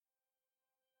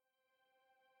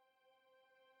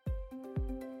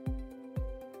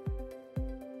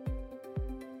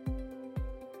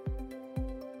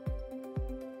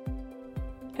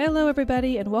Hello,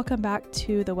 everybody, and welcome back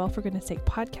to the Well For Goodness Sake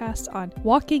podcast on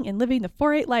walking and living the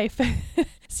 4-8 life,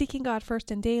 seeking God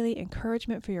first and daily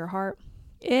encouragement for your heart.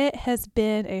 It has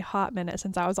been a hot minute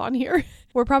since I was on here.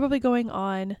 We're probably going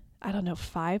on,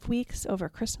 5 weeks over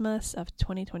Christmas of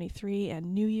 2023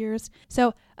 and New Year's.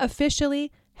 So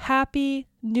officially, Happy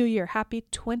New Year. Happy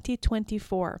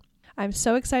 2024. I'm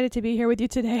so excited to be here with you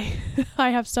today. I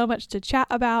have so much to chat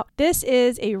about. This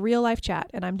is a real life chat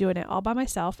and I'm doing it all by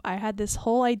myself. I had this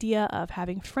whole idea of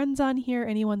having friends on here,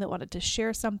 anyone that wanted to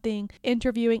share something,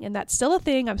 interviewing, and that's still a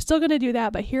thing. I'm still going to do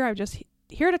that, but here I'm just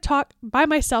here to talk by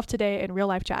myself today in real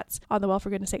life chats on the Well For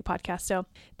Goodness Sake podcast. So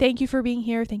thank you for being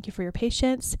here. Thank you for your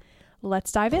patience.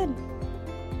 Let's dive in.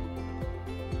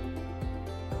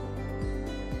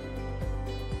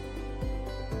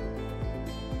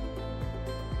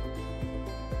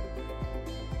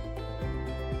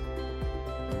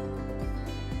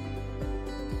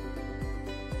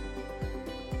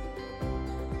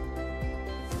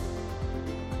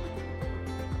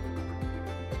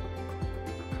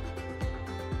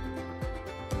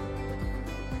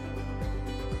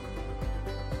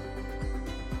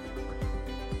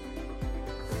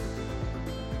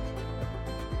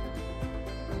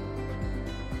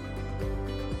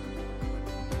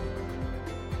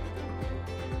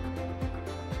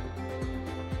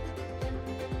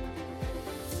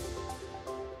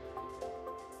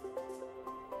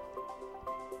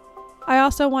 I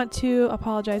also want to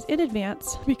apologize in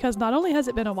advance because not only has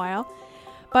it been a while,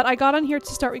 but I got on here to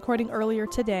start recording earlier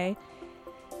today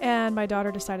and my daughter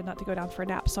decided not to go down for a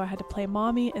nap. So I had to play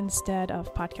mommy instead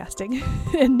of podcasting.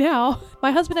 And now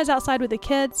my husband is outside with the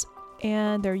kids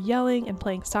and they're yelling and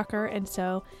playing soccer. And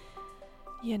so,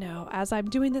 as I'm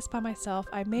doing this by myself,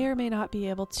 I may or may not be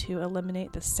able to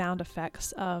eliminate the sound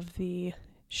effects of the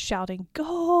shouting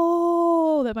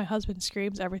goal that my husband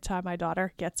screams every time my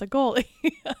daughter gets a goal.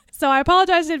 So I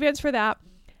apologize in advance for that.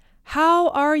 How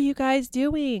are you guys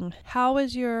doing? How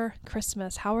was your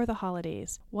Christmas? How were the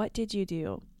holidays? What did you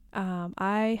do?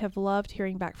 I have loved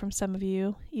hearing back from some of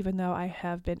you, even though I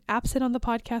have been absent on the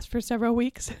podcast for several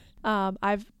weeks.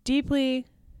 I've deeply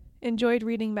enjoyed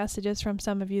reading messages from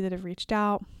some of you that have reached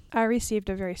out. I received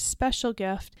a very special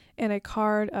gift and a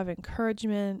card of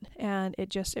encouragement, and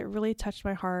it really touched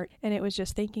my heart, and it was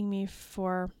just thanking me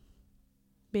for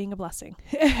being a blessing.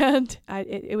 And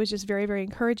it was just very, very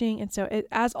encouraging. And so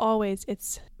as always,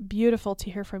 it's beautiful to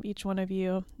hear from each one of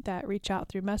you that reach out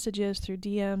through messages, through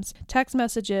DMs, text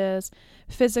messages,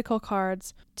 physical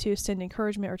cards to send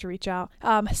encouragement or to reach out.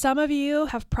 Some of you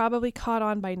have probably caught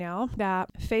on by now that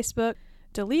Facebook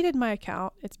deleted my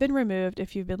account. It's been removed.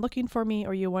 If you've been looking for me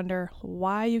or you wonder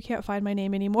why you can't find my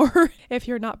name anymore, if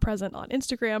you're not present on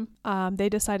Instagram, they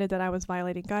decided that I was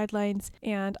violating guidelines.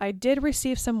 And I did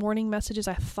receive some warning messages.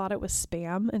 I thought it was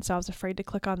spam. And so I was afraid to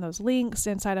click on those links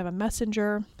inside of a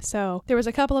messenger. So there was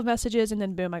a couple of messages and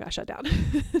then boom, I got shut down.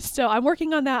 So I'm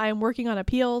working on that. I'm working on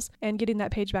appeals and getting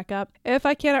that page back up. If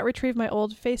I cannot retrieve my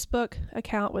old Facebook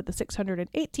account with the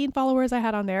 618 followers I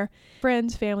had on there,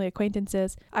 friends, family,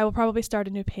 acquaintances, I will probably start a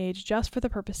new page just for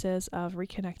the purposes of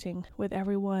reconnecting with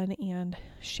everyone and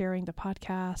sharing the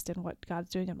podcast and what God's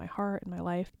doing in my heart and my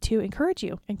life to encourage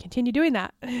you and continue doing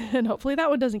that. And hopefully that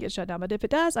one doesn't get shut down, but if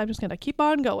it does, I'm just going to keep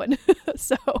on going.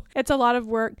 So it's a lot of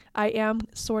work. I am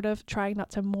sort of trying not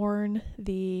to mourn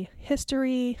the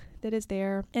history that is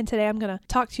there. And today I'm going to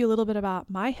talk to you a little bit about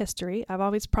my history. I've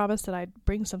always promised that I'd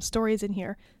bring some stories in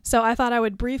here. So I thought I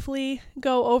would briefly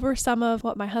go over some of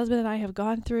what my husband and I have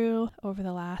gone through over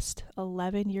the last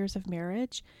 11 years of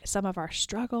marriage, some of our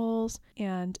struggles.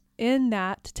 And in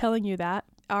that, telling you that,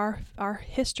 our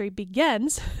history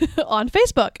begins on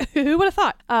Facebook. Who would have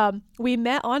thought? We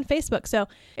met on Facebook. So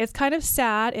it's kind of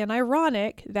sad and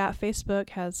ironic that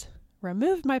Facebook has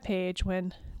removed my page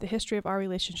when the history of our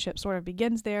relationship sort of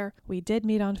begins there. We did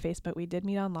meet on Facebook. We did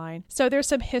meet online. So there's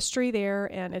some history there,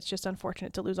 and it's just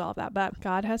unfortunate to lose all of that. But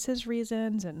God has his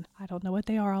reasons, and I don't know what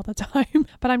they are all the time.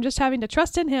 But I'm just having to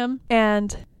trust in him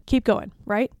and keep going,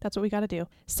 right? That's what we got to do.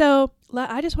 So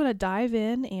I just want to dive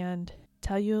in and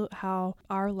tell you how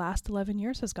our last 11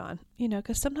 years has gone,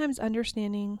 because sometimes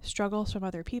understanding struggles from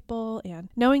other people and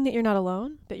knowing that you're not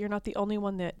alone, that you're not the only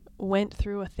one that went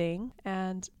through a thing,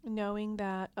 and knowing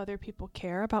that other people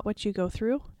care about what you go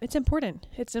through, it's important.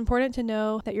 It's important to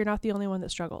know that you're not the only one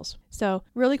that struggles. So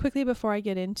really quickly, before I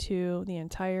get into the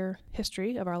entire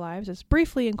history of our lives, as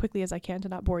briefly and quickly as I can to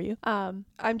not bore you, I'm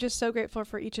just so grateful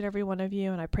for each and every one of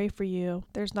you, and I pray for you.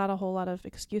 There's not a whole lot of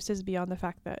excuses beyond the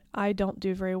fact that I don't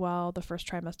do very well the first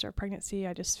trimester of pregnancy.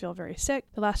 I just feel very sick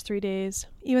the last 3 days.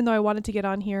 Even though I wanted to get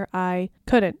on here, I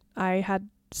couldn't. I had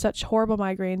such horrible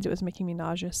migraines, it was making me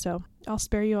nauseous. So I'll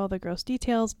spare you all the gross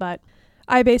details, but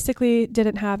I basically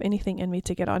didn't have anything in me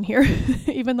to get on here.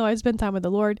 Even though I spent time with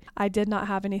the Lord, I did not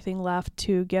have anything left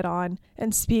to get on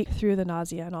and speak through the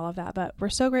nausea and all of that. But we're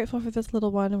so grateful for this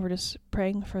little one. We're just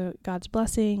praying for God's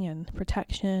blessing and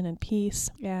protection and peace.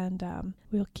 And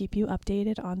we'll keep you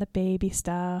updated on the baby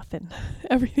stuff and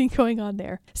everything going on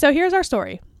there. So here's our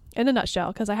story in a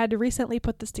nutshell, because I had to recently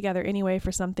put this together anyway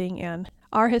for something. And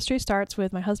our history starts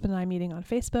with my husband and I meeting on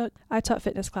Facebook. I taught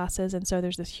fitness classes, and so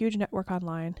there's this huge network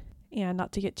online. And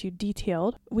not to get too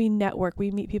detailed, we network,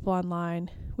 we meet people online,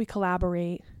 we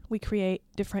collaborate, we create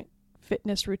different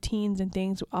fitness routines and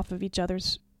things off of each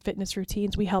other's fitness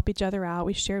routines. We help each other out,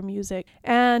 we share music.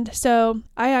 And so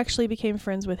I actually became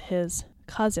friends with his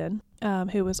cousin,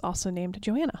 who was also named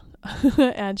Joanna.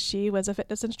 And she was a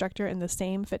fitness instructor in the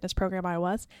same fitness program I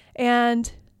was. And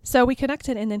so we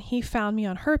connected, and then he found me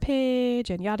on her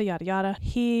page and yada, yada, yada.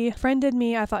 He friended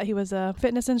me. I thought he was a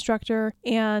fitness instructor.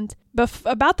 And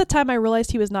about the time I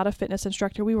realized he was not a fitness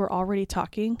instructor, we were already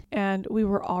talking and we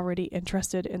were already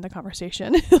interested in the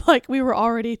conversation. Like we were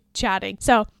already chatting.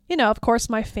 So, of course,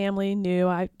 my family knew.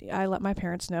 I let my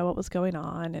parents know what was going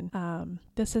on. And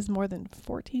this is more than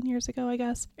 14 years ago, I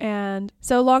guess. And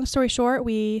so long story short,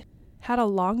 we had a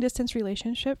long distance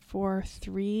relationship for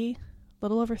 3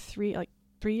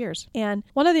 years. And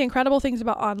one of the incredible things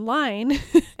about online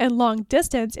and long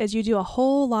distance is you do a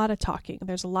whole lot of talking.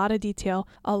 There's a lot of detail,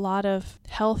 a lot of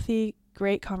healthy,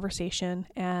 great conversation.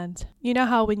 And you know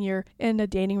how when you're in a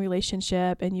dating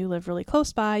relationship and you live really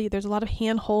close by, there's a lot of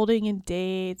hand holding and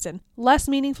dates, and less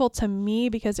meaningful to me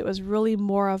because it was really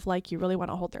more of like you really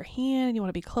want to hold their hand, you want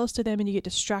to be close to them, and you get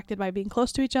distracted by being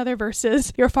close to each other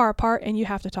versus you're far apart and you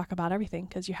have to talk about everything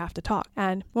because you have to talk.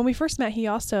 And when we first met, he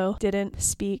also didn't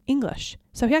speak English.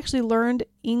 So he actually learned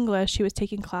English. He was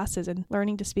taking classes and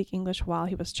learning to speak English while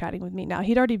he was chatting with me. Now,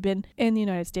 he'd already been in the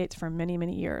United States for many,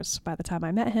 many years. By the time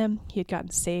I met him, he had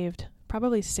gotten saved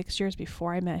probably 6 years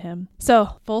before I met him.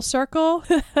 So full circle,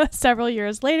 3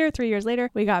 years later,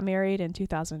 we got married in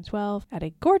 2012 at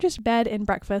a gorgeous bed and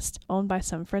breakfast owned by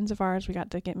some friends of ours. We got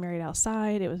to get married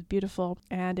outside. It was beautiful.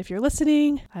 And if you're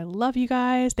listening, I love you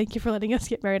guys. Thank you for letting us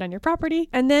get married on your property.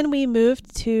 And then we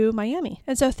moved to Miami.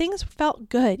 And so things felt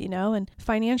good, and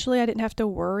financially I didn't have to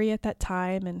worry at that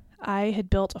time. And I had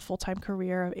built a full-time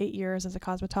career of 8 years as a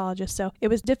cosmetologist. So it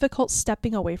was difficult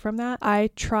stepping away from that.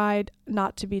 I tried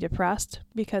not to be depressed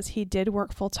because he did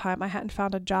work full-time. I hadn't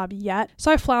found a job yet.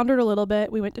 So I floundered a little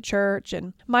bit. We went to church,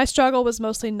 and my struggle was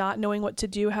mostly not knowing what to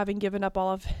do, having given up all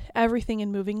of everything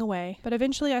and moving away. But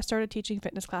eventually I started teaching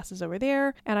fitness classes over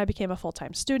there, and I became a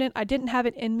full-time student. I didn't have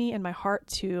it in me and my heart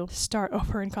to start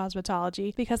over in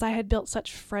cosmetology because I had built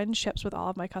such friendships with all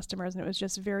of my customers, and it was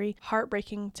just very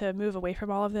heartbreaking to move away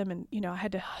from all of them. And, I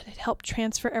had to help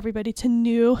transfer everybody to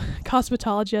new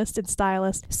cosmetologists and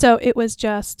stylists. So it was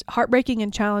just heartbreaking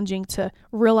and challenging to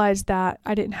realize that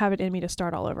I didn't have it in me to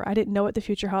start all over. I didn't know what the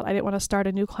future held. I didn't want to start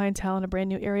a new clientele in a brand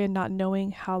new area, not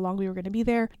knowing how long we were going to be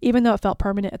there, even though it felt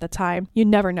permanent at the time. You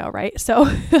never know, right? So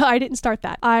I didn't start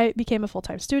that. I became a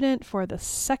full-time student for the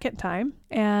second time,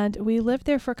 and we lived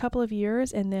there for a couple of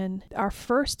years. And then our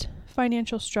first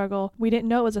financial struggle, we didn't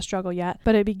know it was a struggle yet,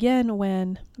 but it began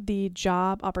when the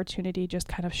job opportunity just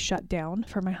kind of shut down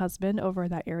for my husband over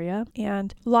that area.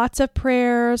 And lots of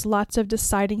prayers, lots of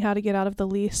deciding how to get out of the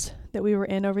lease that we were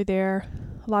in over there,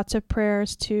 lots of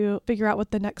prayers to figure out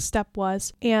what the next step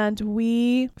was. And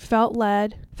we felt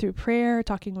led through prayer,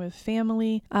 talking with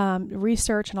family,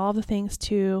 research, and all the things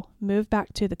to move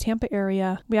back to the Tampa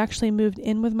area. We actually moved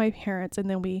in with my parents, and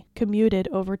then we commuted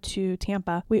over to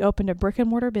Tampa. We opened a brick and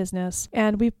mortar business,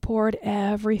 and we poured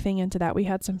everything into that. We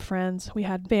had some friends. We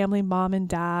had family, mom and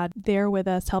dad, there with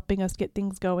us, helping us get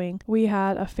things going. We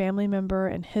had a family member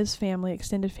and his family,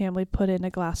 extended family, put in a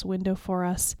glass window for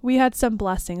us. We had some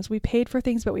blessings. We paid for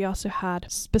things, but we also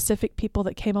had specific people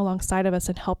that came alongside of us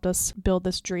and helped us build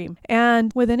this dream.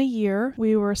 And within a year,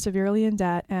 we were severely in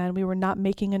debt, and we were not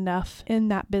making enough in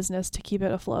that business to keep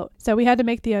it afloat. So we had to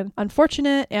make the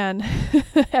unfortunate, and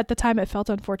at the time it felt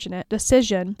unfortunate,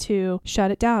 decision to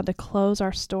shut it down, to close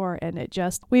our store. And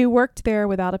we worked there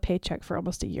without a paycheck for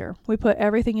almost a year. We put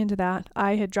everything into that.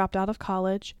 I had dropped out of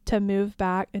college to move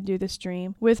back and do this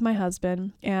dream with my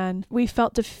husband, and we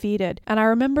felt defeated. And I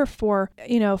remember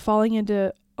falling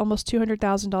into almost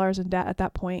 $200,000 in debt at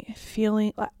that point,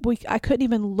 feeling I couldn't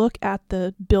even look at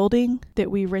the building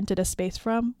that we rented a space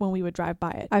from when we would drive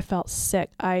by it. I felt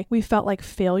sick. We felt like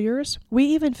failures. We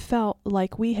even felt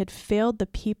like we had failed the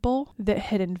people that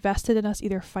had invested in us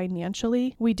either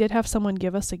financially. We did have someone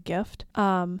give us a gift.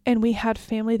 And we had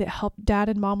family that helped. Dad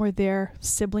and mom were there.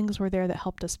 Siblings were there that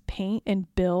helped us paint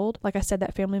and build. Like I said,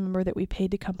 that family member that we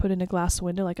paid to come put in a glass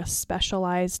window, like a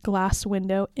specialized glass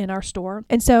window in our store.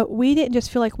 And so we didn't just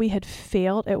feel like we had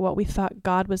failed at what we thought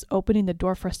God was opening the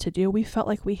door for us to do. We felt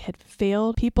like we had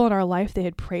failed people in our life that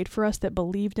had prayed for us, that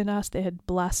believed in us, that had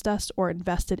blessed us or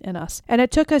invested in us. And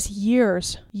it took us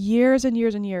years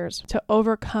and years to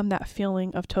overcome that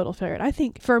feeling of total failure. And I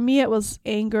think for me, it was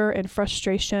anger and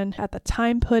frustration at the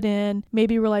time put in,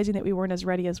 maybe realizing that we weren't as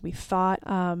ready as we thought.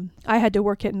 I had to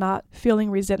work at not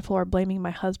feeling resentful or blaming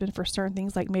my husband for certain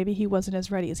things, like maybe he wasn't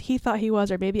as ready as he thought he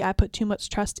was, or maybe I put too much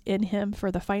trust in him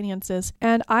for the finances.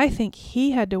 And I think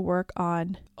he had to work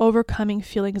on overcoming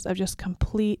feelings of just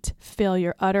complete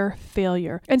failure, utter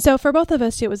failure. And so for both of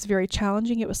us, it was very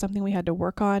challenging. It was something we had to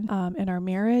work on in our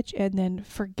marriage, and then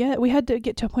we had to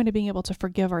get to a point of being able to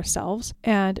forgive ourselves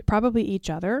and probably each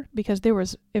other, because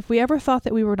if we ever thought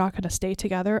that we were not going to stay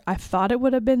together, I thought it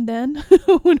would have been then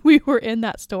when we were in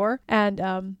that store.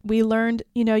 And we learned,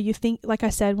 you think, like I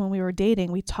said, when we were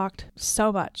dating, we talked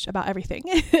so much about everything.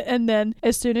 And then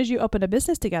as soon as you open a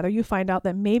business together, you find out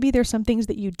that maybe there's some things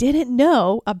that you didn't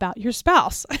know about your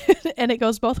spouse. And it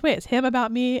goes both ways, him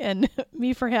about me and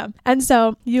me for him. And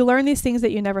so you learn these things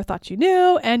that you never thought you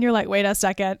knew, and you're like, wait a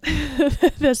second,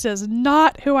 this is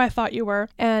not who I thought you were.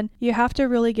 And you have to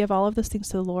really give all of those things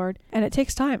to the Lord. And it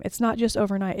takes time. It's not just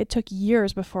overnight. It took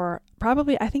years before,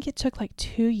 I think it took like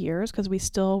 2 years, because we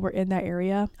still were in that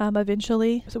area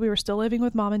eventually. So we were still living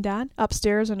with mom and dad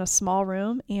upstairs in a small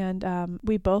room, and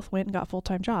we both went and got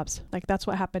full-time jobs. Like that's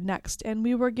what happened next. And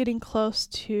we were getting close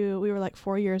to, we were like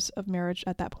 4 years of marriage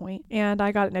at that point. And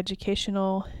I got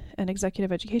an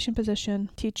executive education position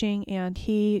teaching, and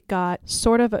he got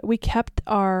we kept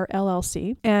our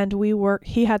LLC, and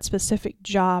he had specific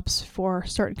jobs for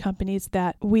certain companies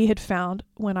that we had found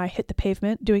when I hit the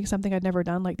pavement doing something I'd never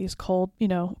done, like these cold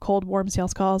warm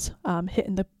sales calls,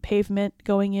 hitting the pavement,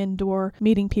 going indoor,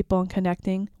 meeting people and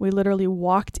connecting. We literally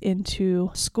walked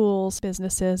into schools,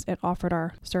 businesses, and offered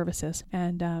our services.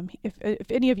 And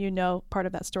if any of you know part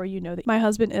of that story, you know that my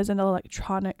husband is an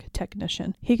electronic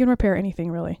technician. He can repair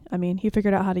anything, really. I mean, he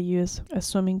figured out how to use a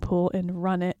swimming pool and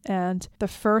run it. And the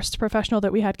first professional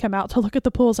that we had come out to look at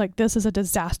the pool was like, this is a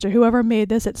disaster. Whoever made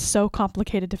this, it's so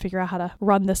complicated to figure out how to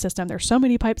run the system. There's so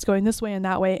many pipes going this way and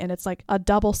that way, and it's like a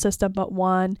double system but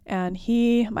one. And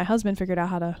my husband figured out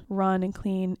how to run and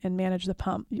clean and manage the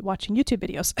pump watching YouTube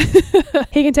videos.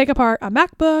 He can take apart a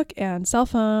MacBook and cell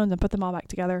phones and put them all back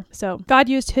together. So God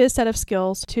used his set of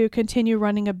skills to continue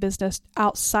running a business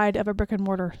outside of a brick and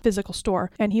mortar physical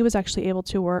store. And he was actually able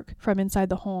to work from inside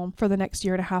the home for the next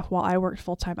year and a half while I worked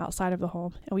full-time outside of the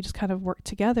home. And we just kind of worked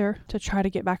together to try to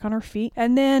get back on our feet.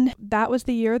 And then that was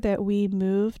the year that we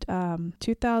moved,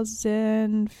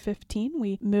 2015,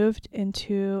 we moved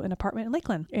into an apartment in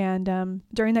Lakeland. And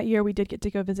during that year, we did get to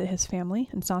go visit his family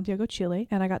in Santiago, Chile.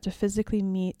 And I got to physically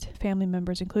meet family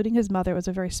members, including his mother. It was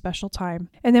a very special time.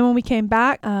 And then when we came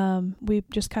back, we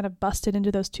just kind of busted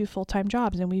into those 2 full-time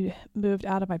jobs, and we moved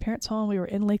out of my parents' home. We were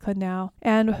in Lakeland now,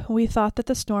 and we thought that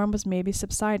the storm was maybe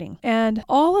subsiding. And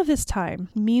all of this time,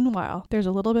 meanwhile, there's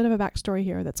a little bit of a backstory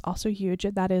here that's also huge.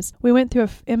 That is, we went through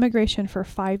immigration for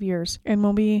 5 years. And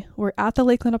when we were at the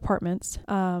Lakeland apartments,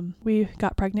 we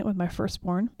got pregnant with my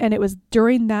firstborn. And it was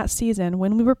during that season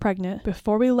when we were pregnant,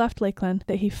 before we left Lakeland,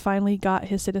 that he finally got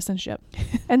his citizenship.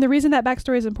 And the reason that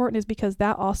backstory is important is because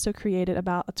that also created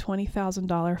about a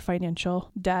 $20,000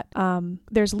 financial debt.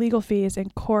 There's legal fees in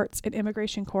courts, in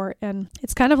immigration court. And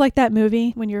it's kind of like that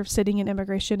movie when you're sitting in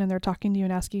immigration and they're talking to you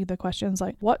and asking you the questions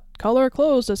like, what color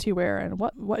clothes does he wear? And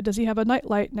what does he have a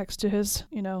nightlight next to his,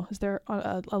 is there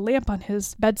a lamp on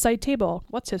his bedside table?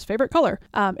 What's his favorite color?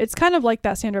 It's kind of like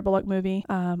that Sandra Bullock movie.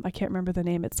 I can't remember the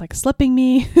name. It's like slipping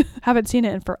me. Haven't seen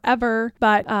it in forever.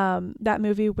 But that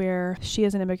movie where she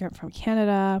is an immigrant from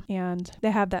Canada, and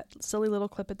they have that silly little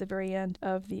clip at the very end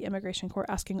of the immigration court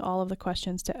asking all of the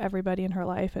questions to everybody in her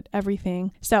life and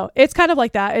everything. So it's kind of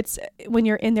like that. It's when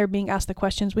you're in there being asked the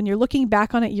questions. When you're looking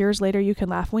back on it years later, you can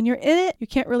laugh. When you're in it, you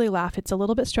can't really laugh. It's a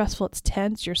little bit stressful. It's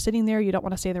tense. You're sitting there. You don't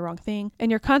want to say the wrong thing. And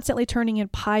you're constantly turning in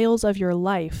piles of your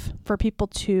life for people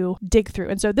to dig through.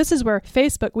 And so this is where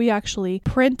Facebook, we actually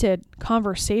printed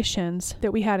conversations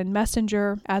that we had in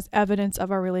Messenger as evidence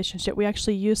of our relationship. We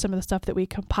actually used some of the stuff that we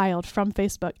compiled from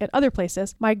Facebook and other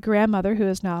places. My grandmother, who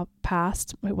is now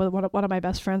passed, one of my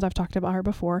best friends, I've talked about her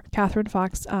before, Catherine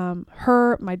Fox,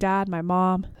 her, my dad, my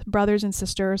mom, brothers and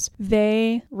sisters,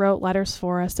 they wrote letters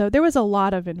for us. So there was a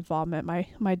lot of involvement.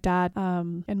 My dad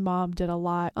and mom did a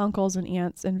lot. Uncles and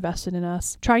aunts invested in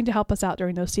us, trying to help us out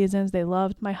during those seasons. They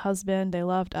loved my husband. They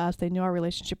loved us. They knew our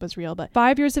relationship was real. But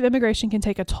 5 years of immigration can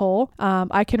take a toll.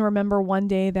 I can remember one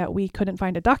day that we couldn't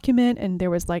find a document and there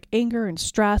was like anger and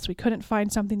stress. We couldn't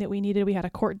find something that we needed. We had a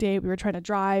court date. We were trying to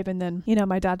drive. And then,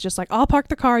 my dad's just like, I'll park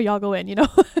the car. Y'all go in, And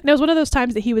it was one of those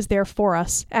times that he was there for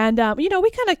us. And, we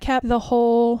kind of kept the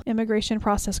whole immigration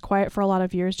process quiet for a lot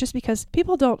of years just because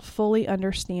people don't fully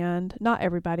understand, not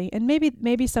everybody. And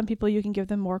maybe some people you can give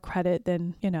them more credit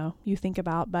than, you think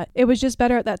about. But it was just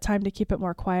better at that time to keep it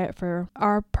more quiet for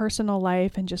our personal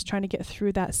life and just trying to get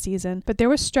through that season. But there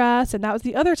was stress. And that was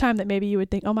the other time that maybe you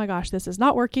would think, oh my gosh, this is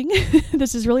not working.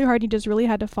 This is really hard. You just really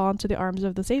had to fall into the arms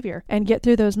of the Savior and get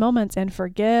through those moments and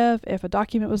forgive if a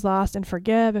document was lost and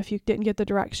forgive if you didn't get the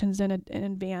directions in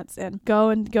advance and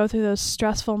go through those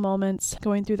stressful moments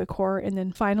going through the court. And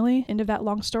then finally, end of that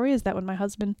long story is that when my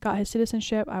husband got his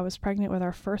citizenship, I was pregnant with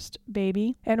our first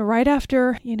baby. And right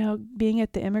after, being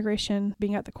at the immigration,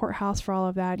 being at the courthouse for all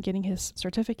of that and getting his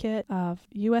certificate of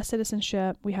U.S.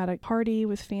 citizenship, we had a party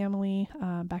with family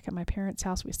back at my parents'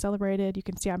 house. We celebrated. You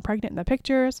can see I'm pregnant in the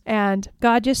pictures. And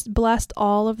God just blessed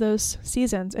all of those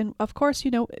seasons. And of course,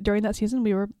 during that season,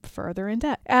 we were further in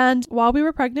debt. And while we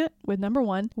were pregnant with number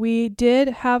one, we did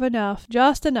have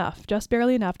just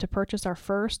barely enough to purchase our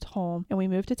first home. And we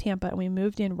moved to Tampa and we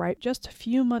moved in right just a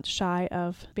few months shy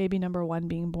of baby number one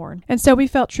being born. And so we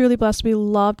felt truly blessed. We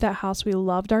loved that house. We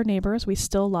loved our neighbors. We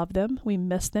still love them. We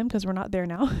miss them because we're not there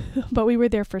now, but we were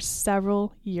there for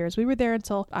several years. We were there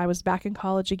until I was back in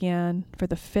college again for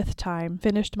the 5th time,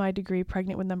 finished my degree,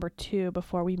 pregnant with number 2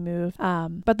 before we moved.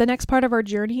 But the next part of our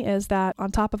journey is that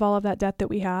on top of all of that debt that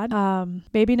we had,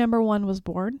 baby number 1 was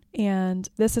born. And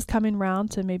this is coming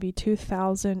round to maybe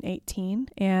 2018.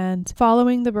 And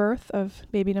following the birth of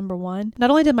baby number 1, not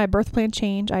only did my birth plan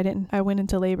change, I went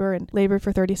into labor and labored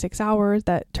for 36 hours.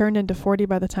 That turned into 40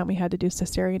 by the time we had to do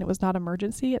cesarean. It was not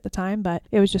emergency at the time, but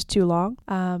it was just too long.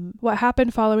 What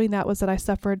happened following that was that I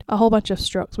suffered a whole bunch of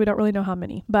strokes. We don't really know how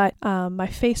many, but my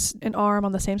face and arm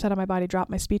on the same side of my body dropped.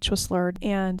 My speech was slurred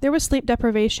and there was sleep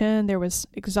deprivation. There was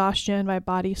exhaustion. My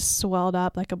body swelled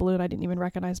up like a balloon. I didn't even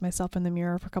recognize myself in the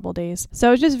mirror for a couple of days. So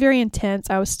it was just very intense.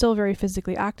 I was still very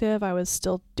physically active. I was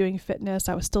still doing fitness.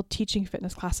 I was still teaching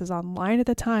fitness classes online at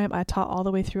the time. I taught all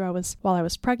the way through while I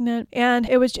was pregnant, and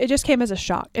it just came as a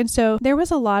shock. And so there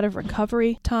was a lot of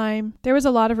recovery time. There was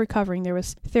a lot of recovering. There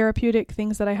was therapeutic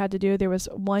things that I had to do. There was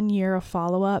 1 year of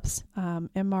follow-ups,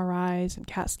 MRIs and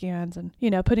CAT scans and,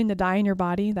 putting the dye in your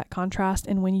body, that contrast.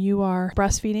 And when you are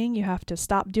breastfeeding, you have to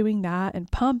stop doing that and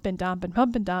pump and dump and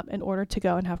pump and dump in order to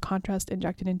go and have contrast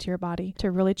injected into your body to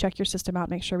really check your system out,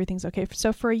 make sure everything's okay.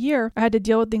 So for a year, I had to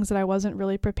deal with things that I wasn't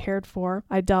really prepared for.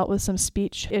 I dealt with some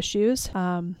speech issues,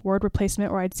 word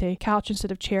replacement, where I'd say couch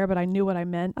instead of chair, but I knew what I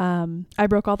meant. I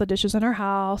broke all the dishes in our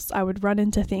house. I would run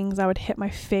into things. I would hit my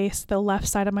face, the left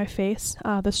side of my face.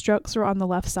 The strokes were on the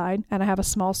left side, and I have a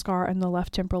small scar in the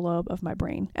left temporal lobe of my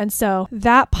brain. And so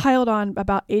that piled on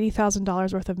about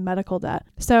 $80,000 worth of medical debt.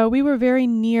 So we were very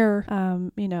near,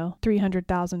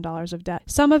 $300,000 of debt.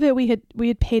 Some of it we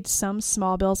had paid some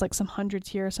small bills, like some hundreds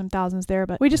here, some thousands there,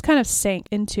 but we just kind of sank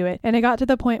into it. And it got to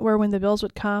the point where when the bills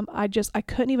would come, I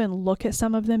couldn't even look at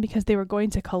some of them because they were going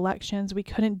to collections. We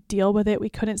couldn't deal with it. We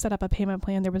couldn't set up a payment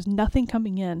plan. There was nothing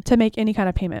coming in to make any kind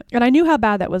of payment. And I knew how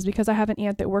bad that was because I have an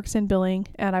aunt that works in billing,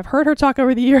 and I've heard her talk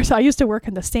over the years. I used to work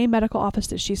in the same medical office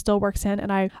that she still works in,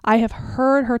 and I have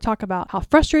heard her talk about how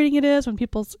frustrating it is when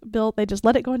people's bill, they just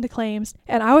let it go into claims.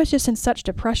 And I was just in such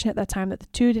depression at that time that the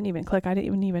two didn't even click. It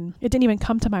didn't even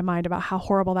come to my mind about how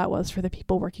horrible that was for the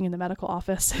people working in the medical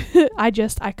office.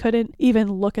 I couldn't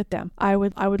even look at them. I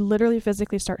would literally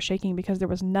physically start shaking because there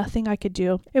was nothing I could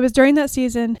do. It was during that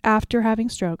season after having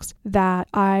strokes that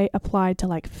I applied to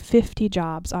like 50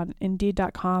 jobs on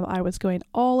Indeed.com. I was going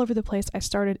all over the place. I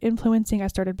started influencing. I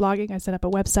started blogging. I set up a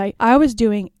website. I was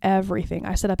doing everything.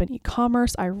 I set up an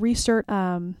e-commerce. I researched.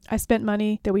 I spent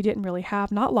money that we didn't really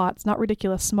have. Not lots, not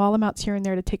ridiculous, small amounts here and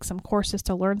there to take some courses,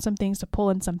 to learn some things, to pull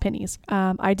in some pennies.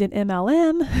 I did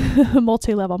MLM,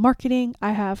 multi-level marketing.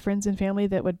 I have friends and family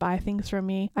that would buy things from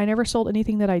me. I never sold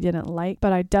anything that I didn't like,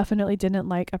 but I definitely didn't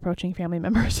like approaching family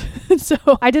members. So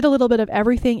I did a little bit of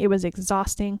everything. It was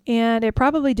exhausting, and it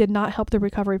probably did not help the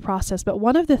recovery process. But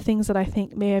one of the things that I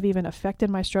think may have even affected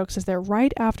my strokes is that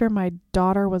right after my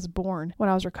daughter was born, when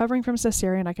I was recovering from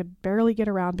cesarean, I could barely get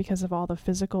around because of all the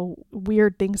physical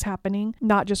weird things happening,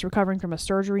 not just recovering from a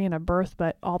surgery and a birth,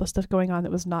 but all the stuff going on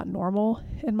that was not normal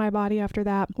in my body after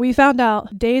that. We found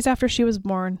out days after she was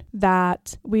born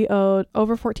that we owed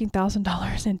over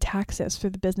 $14,000 in taxes for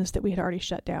the business that we had already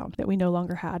shut down, that we no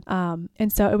longer had.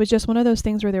 And so it was just one of those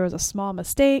things where there was a small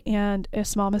mistake, and a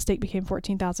small mistake became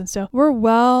 $14,000. So we're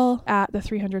well at the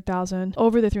 $300,000,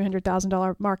 over the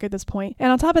 $300,000 mark at this point.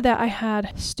 And on top of that, I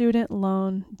had student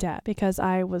loan debt because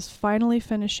I was finally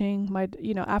finishing my,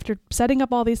 after setting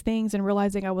up all these things and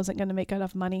realizing I wasn't going to make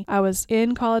enough money. I was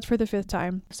in college for the 5th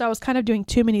time. So I was kind of doing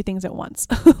too many things at once.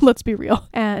 Let's be real.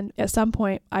 And at some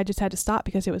point I just had to stop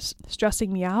because it was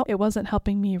stressing me out. It wasn't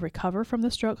helping me recover from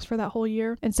the strokes for that whole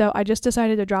year. And so I just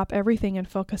decided to drop everything and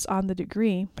focus on the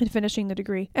degree and finishing the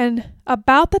degree. And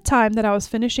about the time that I was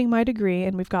finishing my degree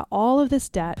and we've got all of this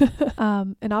debt,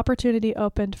 an opportunity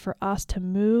opened for us to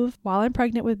move while I'm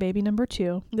pregnant with baby number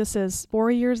 2. This is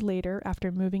 4 years later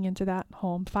after moving into that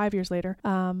home, 5 years later.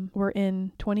 We're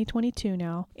in 2022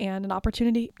 now, and an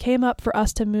opportunity came up for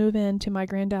us to move into my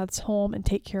granddad's home and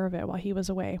take care of it while he was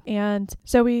away. And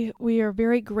so we are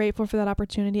very grateful for that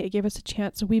opportunity. It gave us a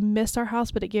chance. We missed our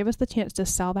house, but it gave us the chance to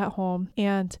sell that home,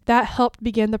 and that helped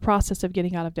begin the process of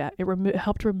getting out of debt. It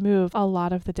helped remove a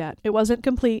lot of the debt. It wasn't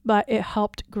complete, but it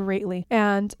helped greatly.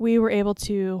 And we were able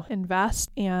to invest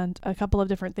and a couple of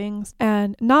different things.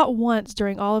 And not once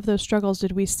during all of those struggles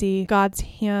did we see God's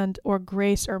hand or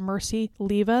grace or mercy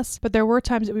leave us. But there were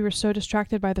times that we were so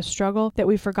distracted by the struggle that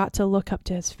we forgot to look up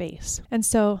to his face. And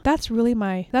so that's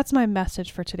my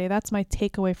message for today. That's my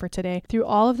takeaway for today. Through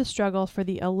all of the struggle for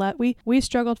we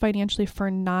struggled financially for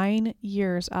 9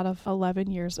 years out of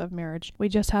 11 years of marriage. We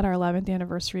just had our 11th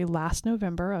anniversary last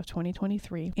November of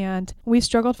 2023. And we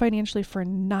struggled financially for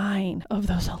 9 of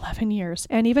those 11 years.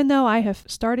 And even though I have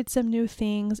started some new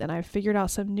things and I've figured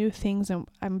out some new things and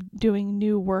I'm doing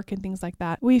new work and things like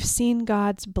that, we've seen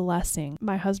God's blessing.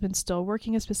 My husband's still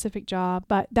working a specific job,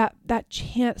 but that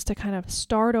chance to kind of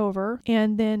start over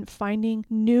and then finding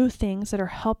new things that are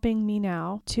helping me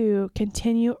now to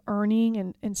continue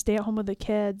earning and stay at home with the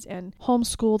kids and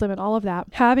homeschool them and all of that.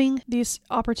 Having these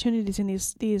opportunities and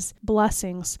these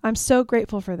blessings, I'm so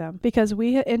grateful for them because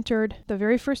we had entered the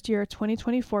very first year,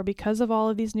 2024, because of all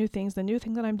of these new things, the new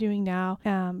things that I'm doing now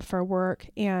for work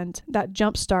and that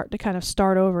jump start to kind of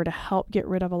start over to help get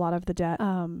rid of a lot of the debt.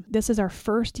 This is our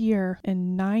first year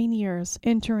in 9 years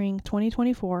entering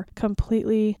 2024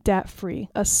 completely debt free,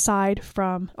 aside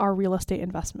from our real estate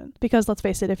investment. Because let's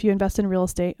face it, if you invest in real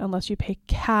estate, unless you pay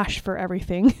cash for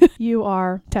everything, you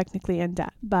are technically in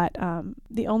debt. But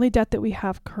the only debt that we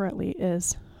have currently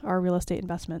is our real estate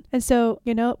investment. And so,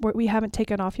 we haven't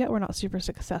taken off yet. We're not super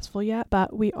successful yet,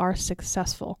 but we are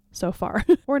successful so far.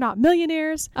 We're not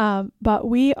millionaires, but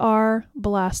we are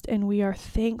blessed and we are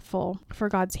thankful for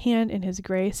God's hand and his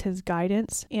grace, his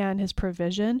guidance, and his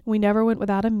provision. We never went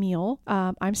without a meal.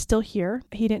 I'm still here.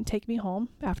 He didn't take me home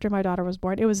after my daughter was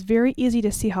born. It was very easy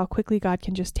to see how quickly God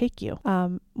can just take you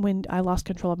when I lost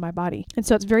control of my body. And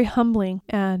so it's very humbling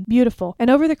and beautiful. And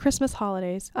over the Christmas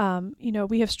holidays,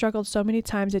 we have struggled so many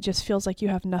times. It just feels like you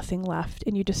have nothing left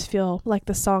and you just feel like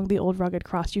the song, The Old Rugged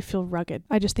Cross, you feel rugged.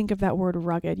 I just think of that word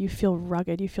rugged. You feel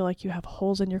rugged. You feel like you have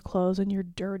holes in your clothes and you're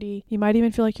dirty. You might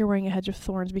even feel like you're wearing a hedge of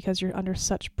thorns because you're under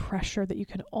such pressure that you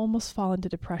can almost fall into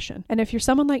depression. And if you're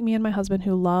someone like me and my husband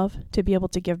who love to be able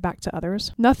to give back to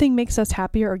others, nothing makes us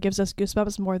happier or gives us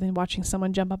goosebumps more than watching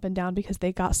someone jump up and down because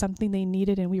they got something they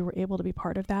needed and we were able to be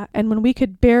part of that. And when we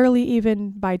could barely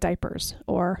even buy diapers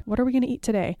or what are we going to eat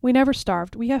today? We never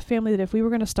starved. We have family that if we were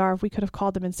going to starve, we could have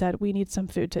called them and said, we need some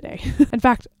food today. In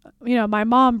fact, my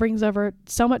mom brings over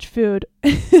so much food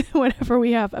whenever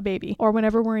we have a baby or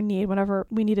whenever we're in need, whenever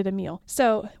we needed a meal.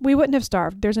 So we wouldn't have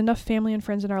starved. There's enough family and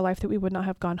friends in our life that we would not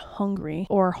have gone hungry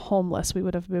or homeless. We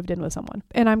would have moved in with someone.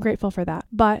 And I'm grateful for that.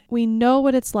 But we know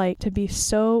what it's like to be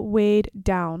so weighed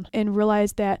down and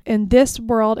realize that in this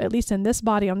world, at least in this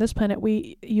body on this planet,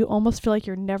 you almost feel like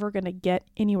you're never going to get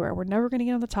anywhere. We're never going to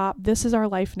get on the top. This is our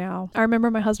life now. I remember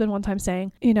my husband one time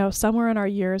saying, somewhere in our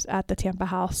years at the Tampa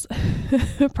house,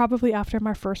 probably after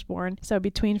my firstborn, so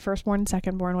between firstborn and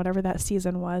secondborn, whatever that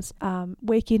season was,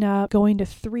 waking up, going to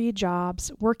 3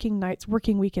 jobs, working nights,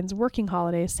 working weekends, working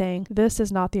holidays, saying, this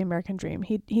is not the American dream.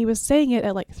 He was saying it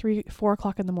at like 3-4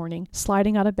 o'clock in the morning,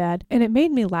 sliding out of bed, and it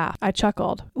made me laugh. I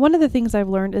chuckled. One of the things I've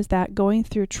learned is that going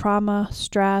through trauma,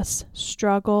 stress,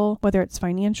 struggle, whether it's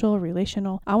financial,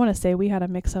 relational, I want to say we had a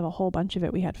mix of a whole bunch of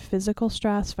it. We had physical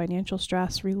stress, financial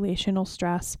stress, relational stress,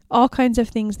 stress, all kinds of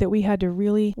things that we had to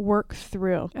really work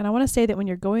through. And I want to say that when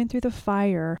you're going through the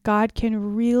fire, God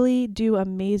can really do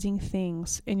amazing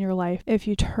things in your life if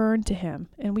you turn to him.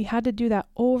 And we had to do that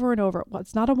over and over. Well,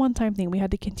 it's not a one-time thing. We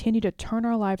had to continue to turn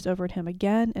our lives over to him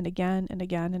again and again and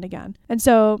again and again. And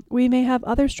so we may have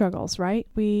other struggles, right?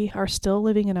 We are still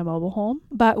living in a mobile home,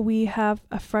 but we have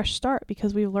a fresh start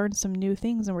because we've learned some new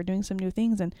things and we're doing some new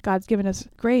things, and God's given us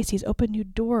grace. He's opened new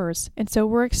doors. And so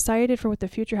we're excited for what the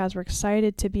future has. We're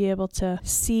excited to be able to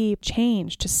see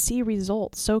change, to see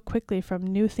results so quickly from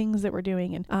new things that we're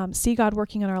doing, and see God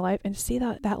working in our life, and see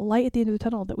that light at the end of the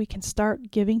tunnel, that we can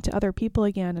start giving to other people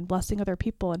again and blessing other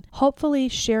people, and hopefully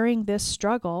sharing this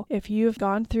struggle. If you've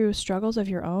gone through struggles of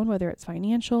your own, whether it's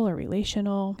financial or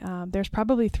relational, there's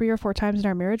probably 3 or 4 times in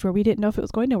our marriage where we didn't know if it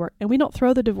was going to work. And we don't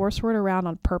throw the divorce word around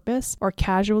on purpose or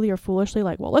casually or foolishly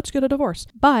like, well, let's get a divorce.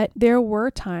 But there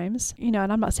were times, and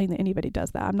I'm not saying that anybody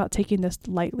does that. I'm not taking this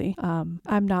lightly.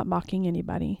 I'm not mocking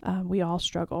anybody. We all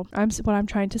struggle. What I'm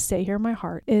trying to say here in my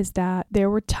heart is that there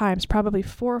were times, probably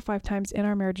 4 or 5 times in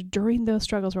our marriage during those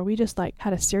struggles, where we just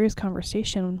had a serious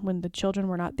conversation when the children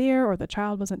were not there or the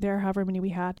child wasn't there, however many we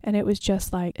had. And it was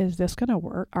just like, is this going to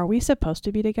work? Are we supposed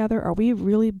to be together? Are we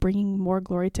really bringing more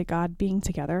glory to God being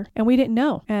together? And we didn't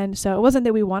know. And so it wasn't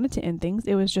that we wanted to end things.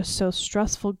 It was just so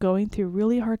stressful, going through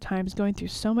really hard times, going through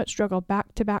so much struggle,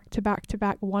 back to back to back to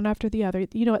back, one after the other.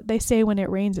 You know what they say, when it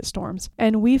rains, it storms.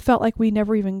 And we felt like we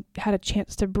never even had a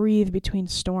chance to breathe between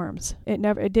storms.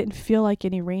 It didn't feel like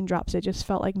any raindrops. It just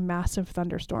felt like massive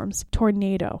thunderstorms,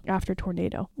 tornado after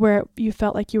tornado, where you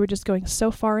felt like you were just going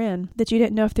so far in that you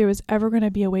didn't know if there was ever going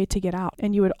to be a way to get out.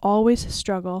 And you would always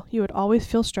struggle. You would always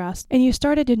feel stressed. And you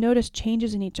started to notice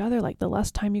changes in each other. Like the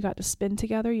less time you got to spend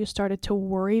together, you started to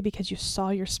worry because you saw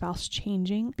your spouse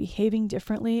changing, behaving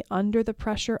differently under the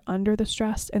pressure, under the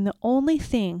stress. And the only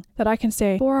thing that I can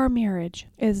say for our marriage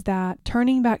is that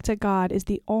turning back to God is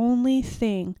the only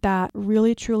thing that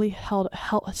really truly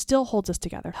still holds us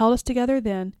together. Held us together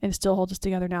then and still holds us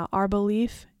together now. Our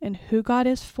belief in who God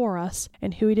is for us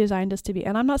and who he designed us to be.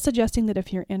 And I'm not suggesting that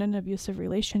if you're in an abusive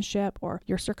relationship or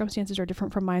your circumstances are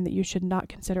different from mine, that you should not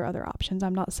consider other options.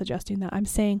 I'm not suggesting that. I'm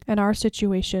saying in our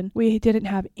situation, we didn't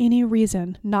have any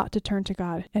reason not to turn to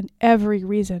God and every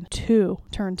reason to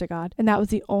turn to God. And that was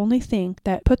the only thing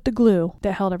that put the glue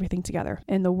that held everything together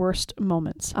in the worst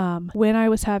moments. When I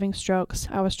was having strokes,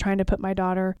 I was trying to put my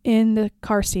daughter in the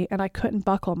car seat and I couldn't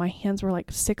buckle. My hands were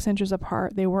like 6 inches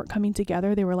apart. They weren't coming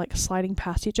together. They were like sliding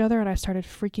past each other, and I started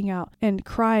freaking out and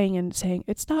crying and saying,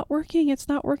 it's not working,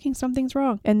 something's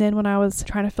wrong. And then when I was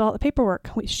trying to fill out the paperwork,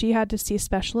 she had to see a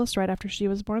specialist right after she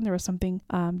was born. There was something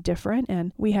different,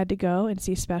 and we had to go and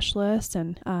see specialists.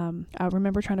 And I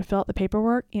remember trying to fill out the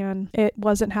paperwork and it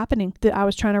wasn't happening. I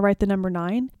was trying to write the number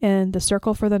 9, and the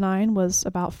circle for the 9 was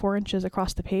about 4 inches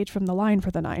across the page from the line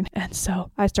for the 9. And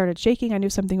so I started shaking. I knew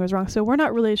something was wrong. So we're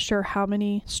not really sure how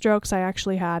many strokes I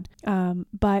actually had.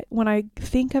 But when I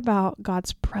think about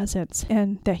God's presence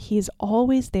and that he's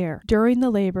always there during the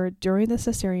labor, during the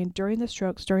cesarean, during the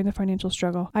strokes, during the financial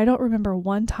struggle, I don't remember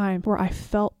one time where I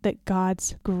felt that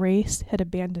God's grace had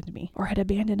abandoned me or had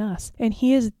abandoned us. And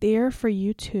he is there for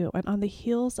you too. And on the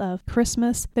heels of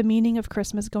Christmas, the meaning of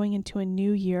Christmas going into a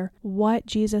new year, what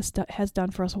Jesus has done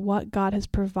for us, what God has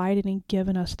provided and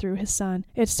given us through his son,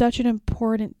 it's such an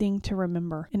important thing to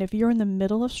remember. And if you're in the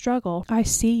middle of struggle, I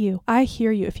see you. I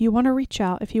hear you. If you want to reach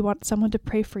out, if you want someone to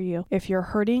pray for you, if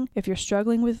you're hurting, if you're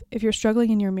struggling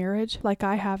in your marriage, like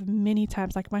I have many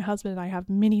times, like my husband and I have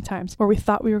many times where we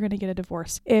thought we were going to get a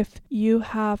divorce. If you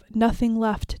have nothing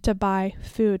left to buy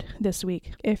food this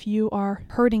week, if you are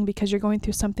hurting because you're going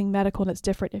through something medical and it's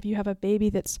different, if you have a baby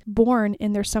that's born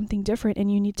and there's something different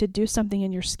and you need to do something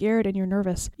and you're scared and you're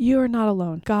nervous, you are not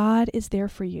alone. God is there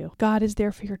for you. God is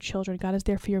there for your children. God is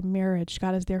there for your marriage.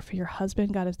 God is there for your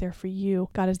husband. God is there for you.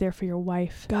 God is there for your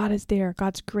wife. God is there.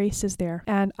 God's grace is there.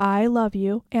 And I love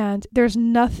you. And there's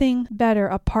nothing better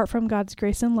apart from God's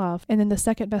grace and love. And then the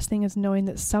second best thing is knowing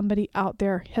that somebody out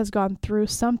there has gone through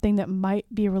something that might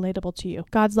be relatable to you.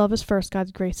 God's love is first.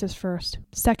 God's grace is first.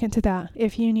 Second to that,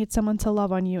 if you need someone to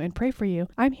love on you and pray for you,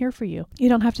 I'm here for you. You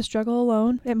don't have to struggle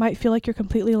alone. It might feel like you're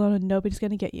completely alone and nobody's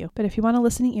going to get you. But if you want a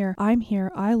listening ear, I'm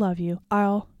here. I love you.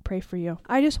 I'll pray for you.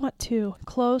 I just want to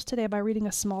close today by reading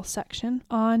a small section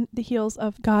on the heels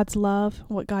of God's love,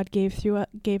 what God gave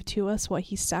to us, what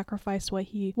he sacrificed, what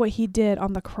he did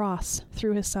on the cross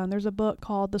through his son. There's a book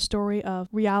called The Story of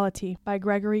Reality by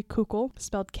Gregory Koukl,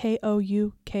 spelled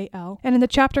Koukl. And in the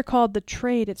chapter called The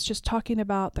Trade, it's just talking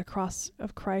about the cross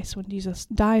of Christ when Jesus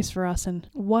dies for us and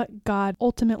what God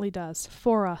ultimately does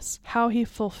for us, how he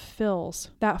fulfills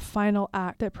that final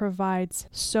act that provides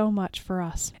so much for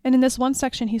us. And in this one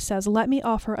section, he says, let me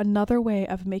offer another way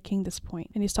of making this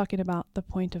point. And he's talking about the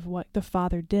point of what the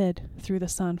Father did through the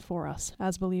Son for us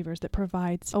as believers, that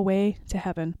provides a way to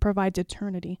heaven, provides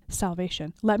eternity,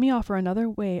 salvation. Let me offer another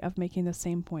way of making the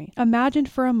same point. Imagine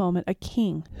for a moment a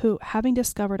king who, having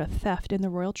discovered a theft in the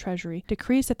royal treasury,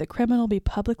 decrees that the criminal be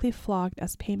publicly flogged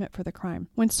as payment for the crime.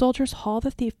 When soldiers haul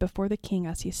the thief before the king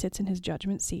as he sits in his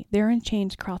judgment seat, there in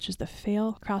chains crouches the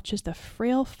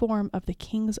frail form of the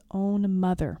king's own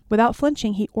mother. Without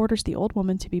flinching, he orders the old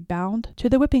woman to be bound to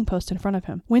the whipping post in front of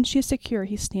him. When she is secure,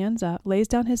 he stands up, lays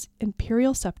down his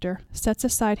imperial scepter, sets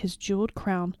aside his jeweled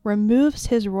crown, removes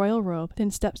his royal robe,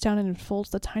 then steps down and enfolds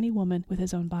the tiny woman with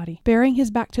his own body. Bearing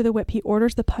his back to the whip, he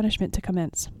orders the punishment to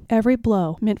commence. Every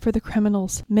blow meant for the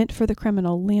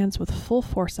criminal lands with full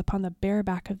force upon the bare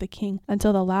back of the king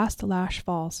until the last lash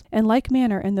falls. In like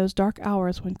manner, in those dark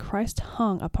hours when Christ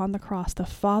hung upon the cross, the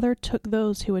Father took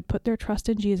those who would put their trust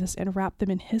in Jesus and wrapped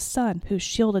them in his Son, who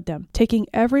shielded them, taking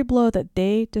every blow that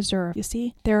they deserve. You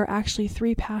see, there are actually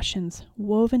three passions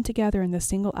woven together in the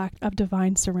single act of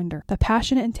divine surrender. The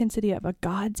passionate intensity of a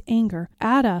God's anger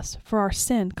at us for our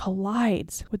sin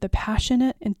collides with the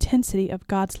passionate intensity of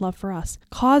God's love for us,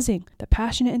 causing the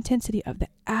passionate intensity of the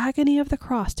agony of the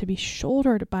cross to be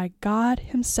shouldered by God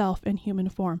himself in human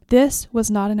form. This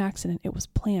was not an accident, it was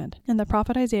planned. And the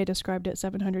prophet Isaiah described it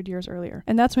 700 years earlier.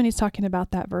 And that's when he's talking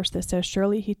about that verse that says,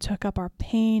 surely he took up our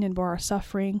pain and bore our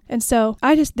suffering. And so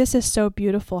this is so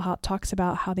beautiful how it talks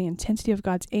about how the intensity of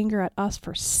God's anger at us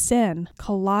for sin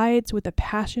collides with the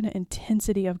passionate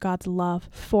intensity of God's love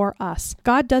for us.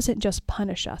 God doesn't just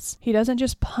punish us. He doesn't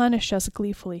just punish us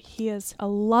gleefully. He is a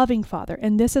loving Father.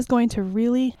 And this is going to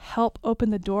really help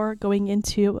open the door going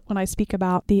into when I speak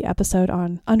about the episode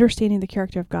on understanding the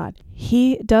character of God.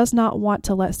 He does not want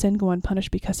to let sin go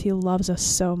unpunished because he loves us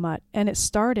so much. And it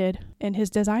started in his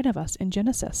design of us in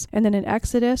Genesis. And then in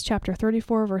Exodus chapter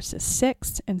 34, verses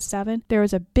 6 and 7, there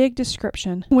is a big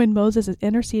description when Moses is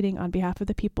interceding on behalf of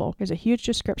the people. There's a huge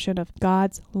description of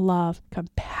God's love,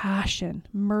 compassion,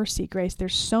 mercy, grace.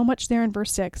 There's so much there in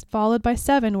verse 6, followed by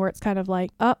 7, where it's kind of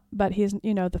like, but he's,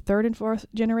 the third and fourth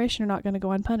generation are not going to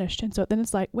go unpunished. And so then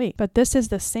it's like, wait, but this is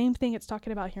the same thing it's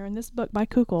talking about here in this book by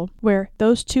Kukul, where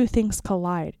those two things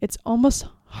collide. It's almost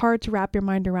hard to wrap your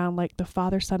mind around, like the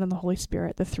Father, Son, and the Holy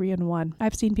Spirit, the three in one.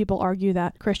 I've seen people argue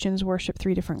that Christians worship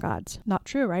three different gods. Not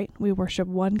true, right? We worship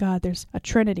one God. There's a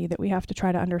Trinity that we have to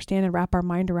try to understand and wrap our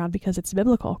mind around because it's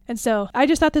biblical. And so I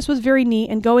just thought this was very neat.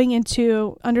 And going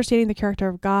into understanding the character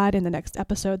of God in the next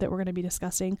episode that we're going to be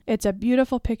discussing, it's a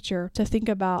beautiful picture to think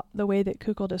about the way that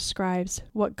Kukul describes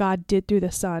what God did through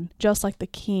the Son, just like the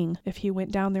king, if he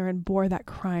went down there and bore that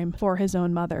crime for his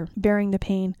own mother, bearing the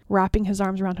pain, wrapping his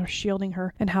arms around her, shielding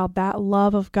her, and how that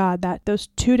love of God, that those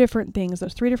three different things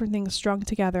strung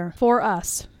together for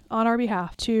us on our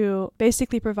behalf to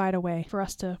basically provide a way for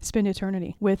us to spend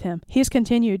eternity with him. He's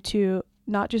continued to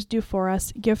not just do for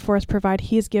us, give for us, provide.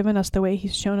 He's given us the way.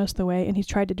 He's shown us the way, and he's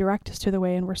tried to direct us to the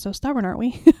way, and we're so stubborn, aren't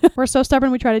we? We're so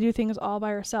stubborn we try to do things all by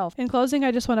ourselves. In closing,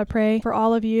 I just want to pray for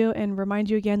all of you and remind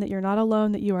you again that you're not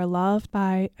alone, that you are loved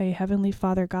by a Heavenly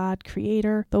Father God,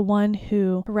 Creator, the one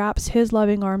who wraps his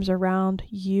loving arms around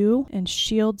you and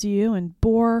shields you and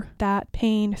bore that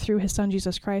pain through his Son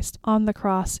Jesus Christ on the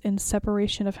cross in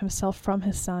separation of himself from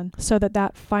his Son, so that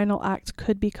that final act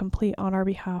could be complete on our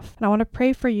behalf. And I want to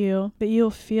pray for you that you'll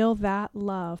feel that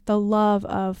love, the love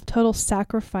of total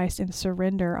sacrifice and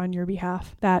surrender on your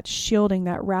behalf, that shielding,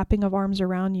 that wrapping of arms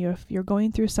around you. If you're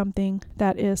going through something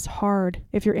that is hard,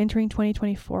 if you're entering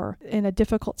 2024 in a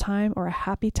difficult time or a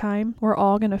happy time, we're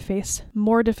all going to face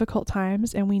more difficult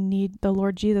times, and we need the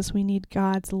Lord Jesus. We need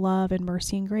God's love and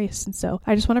mercy and grace. And so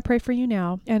I just want to pray for you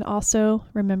now, and also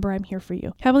remember I'm here for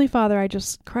you. Heavenly Father, I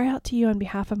just cry out to you on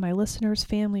behalf of my listeners,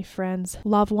 family, friends,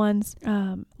 loved ones.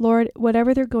 Lord,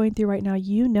 whatever they're going through right now,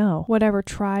 you know, whatever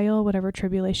trial, whatever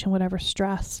tribulation, whatever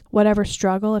stress, whatever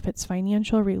struggle, if it's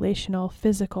financial, relational,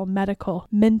 physical, medical,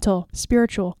 mental,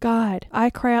 spiritual, God, I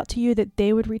cry out to you that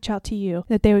they would reach out to you,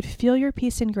 that they would feel your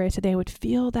peace and grace, that they would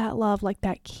feel that love like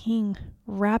that king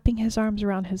wrapping his arms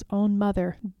around his own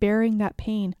mother, bearing that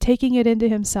pain, taking it into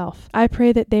himself. I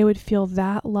pray that they would feel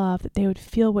that love, that they would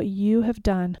feel what you have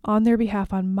done on their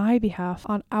behalf, on my behalf,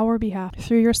 on our behalf,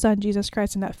 through your Son, Jesus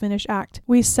Christ, in that finished act.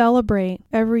 We celebrate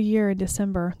every year in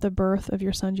December the birth of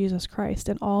your Son, Jesus Christ,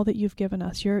 and all that you've given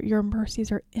us. Your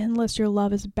mercies are endless. Your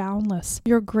love is boundless.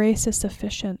 Your grace is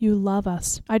sufficient. You love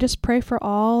us. I just pray for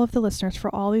all of the listeners,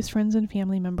 for all these friends and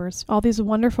family members, all these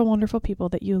wonderful, wonderful people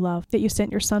that you love, that you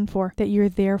sent your Son for, that you're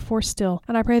there for still.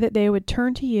 And I pray that they would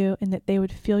turn to you and that they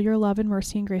would feel your love and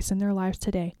mercy and grace in their lives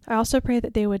today. I also pray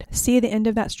that they would see the end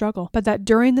of that struggle, but that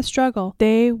during the struggle,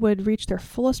 they would reach their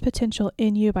fullest potential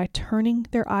in you by turning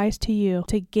their eyes to you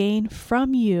to gain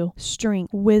from you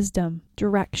strength, wisdom,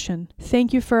 direction.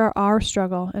 Thank you for our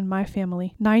struggle and my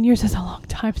family. 9 years is a long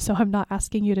time, so I'm not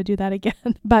asking you to do that again.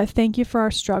 But thank you for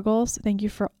our struggles. Thank you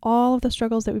for all of the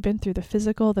struggles that we've been through, the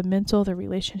physical, the mental, the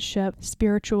relationship,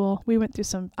 spiritual. I went through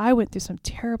some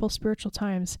terrible spiritual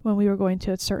times when we were going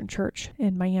to a certain church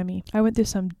in Miami. I went through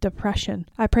some depression.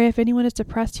 I pray if anyone is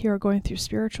depressed here or going through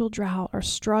spiritual drought or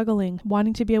struggling,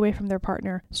 wanting to be away from their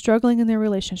partner, struggling in their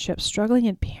relationship, struggling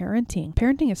in parenting.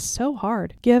 Parenting is so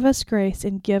hard. Give us grace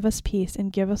and give us peace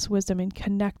and give us wisdom and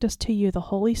connect us to you, the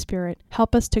Holy Spirit.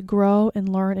 Help us to grow and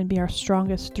learn and be our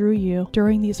strongest through you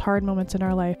during these hard moments in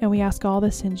our life. And we ask all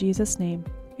this in Jesus' name.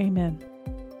 Amen.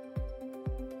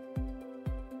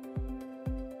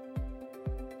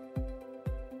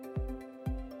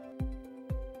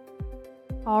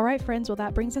 All right, friends. Well,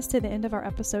 that brings us to the end of our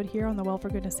episode here on the Well, for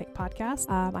Goodness Sake podcast.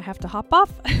 I have to hop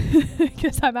off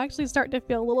because I'm actually starting to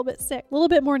feel a little bit sick, a little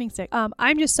bit morning sick.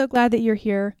 I'm just so glad that you're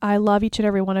here. I love each and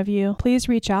every one of you. Please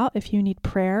reach out if you need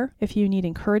prayer, if you need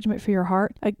encouragement for your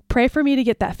heart. Pray for me to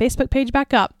get that Facebook page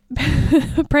back up.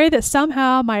 Pray that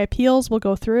somehow my appeals will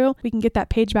go through. We can get that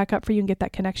page back up for you and get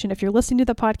that connection. If you're listening to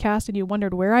the podcast and you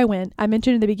wondered where I went, I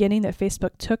mentioned in the beginning that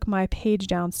Facebook took my page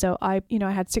down. So I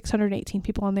had 618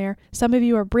 people on there. Some of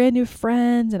you are brand new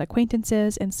friends and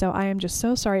acquaintances. And so I am just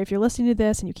so sorry. If you're listening to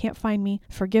this and you can't find me,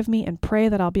 forgive me and pray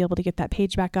that I'll be able to get that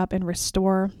page back up and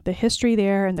restore the history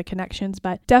there and the connections.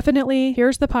 But definitely,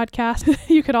 here's the podcast.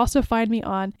 You could also find me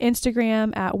on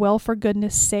Instagram at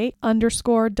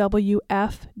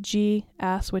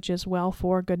well-for-goodness-sake_WFGS, which is well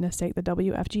for goodness sake, the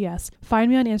WFGS. Find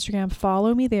me on Instagram,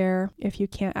 follow me there if you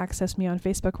can't access me on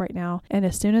Facebook right now. And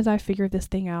as soon as I figure this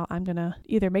thing out, I'm going to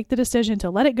either make the decision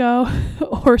to let it go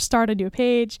or start a new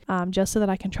page, just so that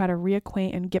I can try to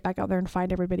reacquaint and get back out there and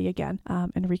find everybody again,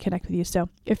 and reconnect with you. So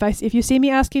if you see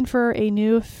me asking for a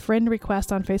new friend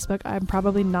request on Facebook, I'm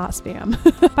probably not spam.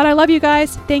 But I love you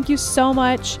guys. Thank you so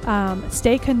much.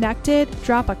 Stay connected.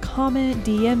 Drop a comment,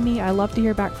 DM me. I love to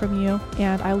hear back from you.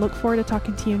 And I look forward to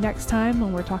talking to you next time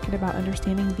when we're talking about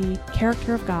understanding the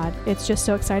character of God. It's just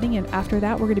so exciting. And after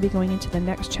that, we're going to be going into the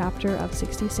next chapter of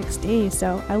 66 days.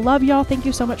 So I love y'all. Thank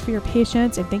you so much for your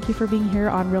patience. And thank you for being here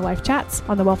on Real Life Chats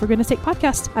on the Well, for Goodness Sake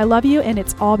podcast. I love you. And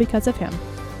it's all because of Him.